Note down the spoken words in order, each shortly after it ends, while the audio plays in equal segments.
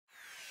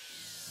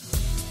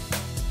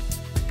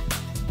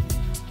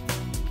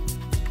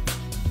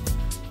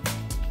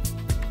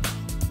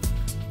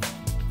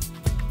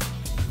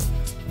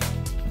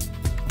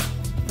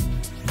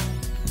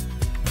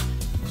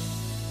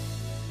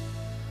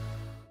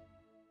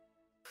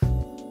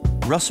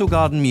Russell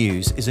Garden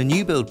Mews is a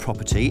new build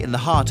property in the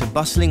heart of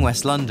bustling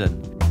West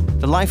London.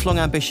 The lifelong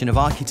ambition of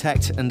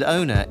architect and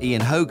owner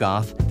Ian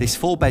Hogarth, this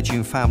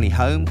 4-bedroom family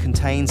home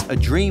contains a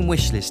dream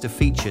wish list of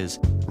features,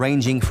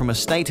 ranging from a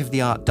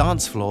state-of-the-art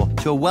dance floor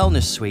to a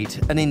wellness suite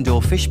and indoor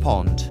fish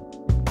pond.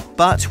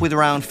 But with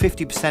around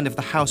 50% of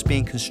the house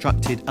being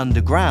constructed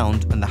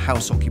underground and the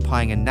house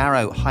occupying a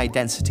narrow,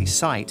 high-density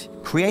site,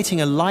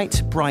 creating a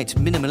light, bright,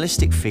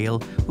 minimalistic feel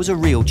was a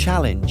real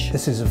challenge.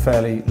 This is a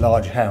fairly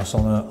large house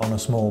on a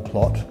small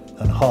plot,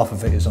 and half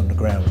of it is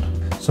underground.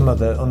 Some of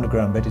the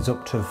underground bit is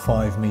up to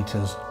 5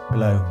 metres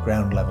below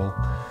ground level,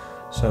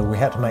 so we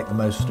had to make the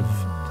most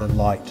of the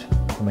light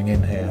coming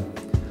in here.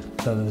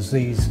 So there's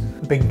these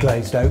big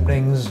glazed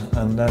openings,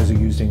 and those are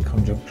used in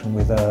conjunction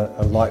with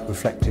a light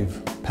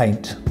reflective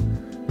paint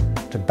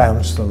to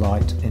bounce the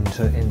light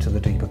into the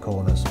deeper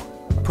corners.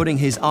 Putting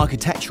his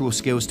architectural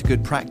skills to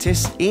good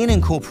practice, Ian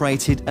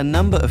incorporated a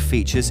number of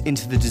features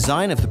into the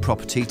design of the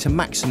property to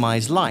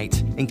maximise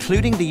light,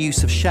 including the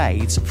use of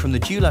shades from the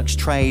Dulux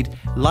Trade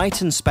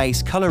Light and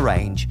Space colour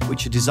range,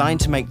 which are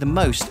designed to make the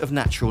most of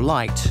natural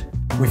light.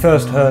 We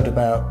first heard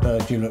about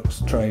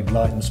Dulux Trade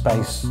Light and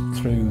Space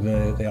through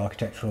the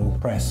architectural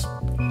press,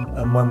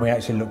 and when we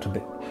actually looked a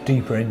bit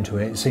deeper into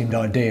it, it seemed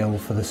ideal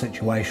for the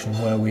situation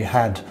where we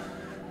had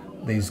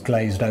these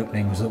glazed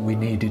openings that we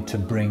needed to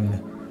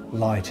bring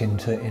light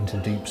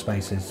into deep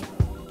spaces.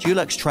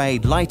 Dulux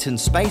Trade Light and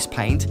Space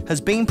paint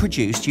has been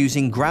produced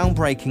using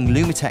groundbreaking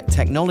Lumitec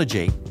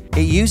technology.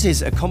 It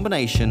uses a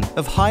combination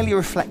of highly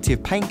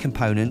reflective paint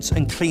components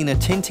and cleaner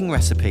tinting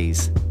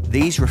recipes.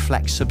 These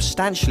reflect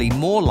substantially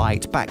more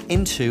light back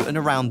into and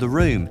around the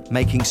room,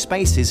 making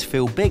spaces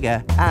feel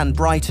bigger and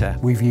brighter.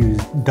 We've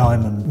used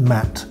diamond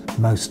matte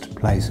most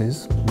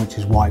places, which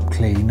is wipe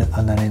clean,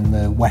 and then in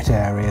the wet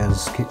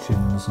areas,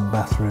 kitchens and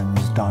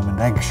bathrooms, diamond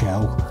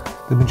eggshell.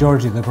 The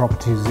majority of the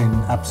property is in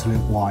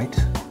absolute white,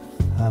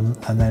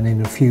 and then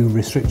in a few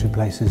restricted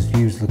places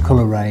use the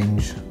colour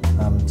range,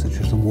 such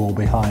as the wall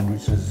behind,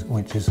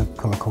 which is a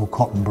colour called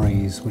Cotton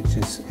Breeze, which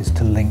is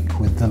to link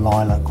with the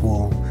lilac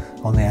wall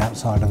on the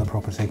outside of the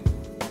property.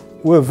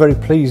 We're very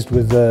pleased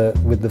with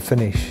the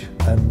finish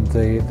and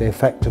the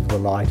effect of the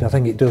light. I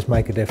think it does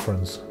make a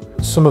difference.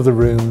 Some of the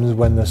rooms,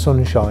 when the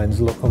sun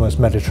shines, look almost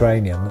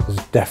Mediterranean.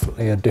 There's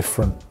definitely a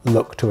different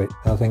look to it.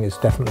 I think it's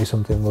definitely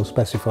something we'll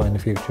specify in the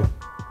future.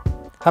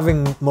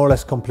 Having more or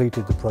less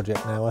completed the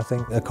project now, I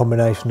think a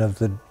combination of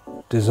the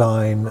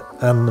design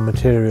and the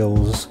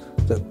materials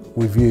that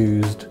we've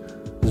used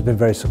has been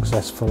very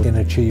successful in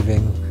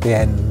achieving the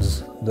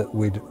ends that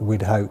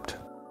we'd hoped.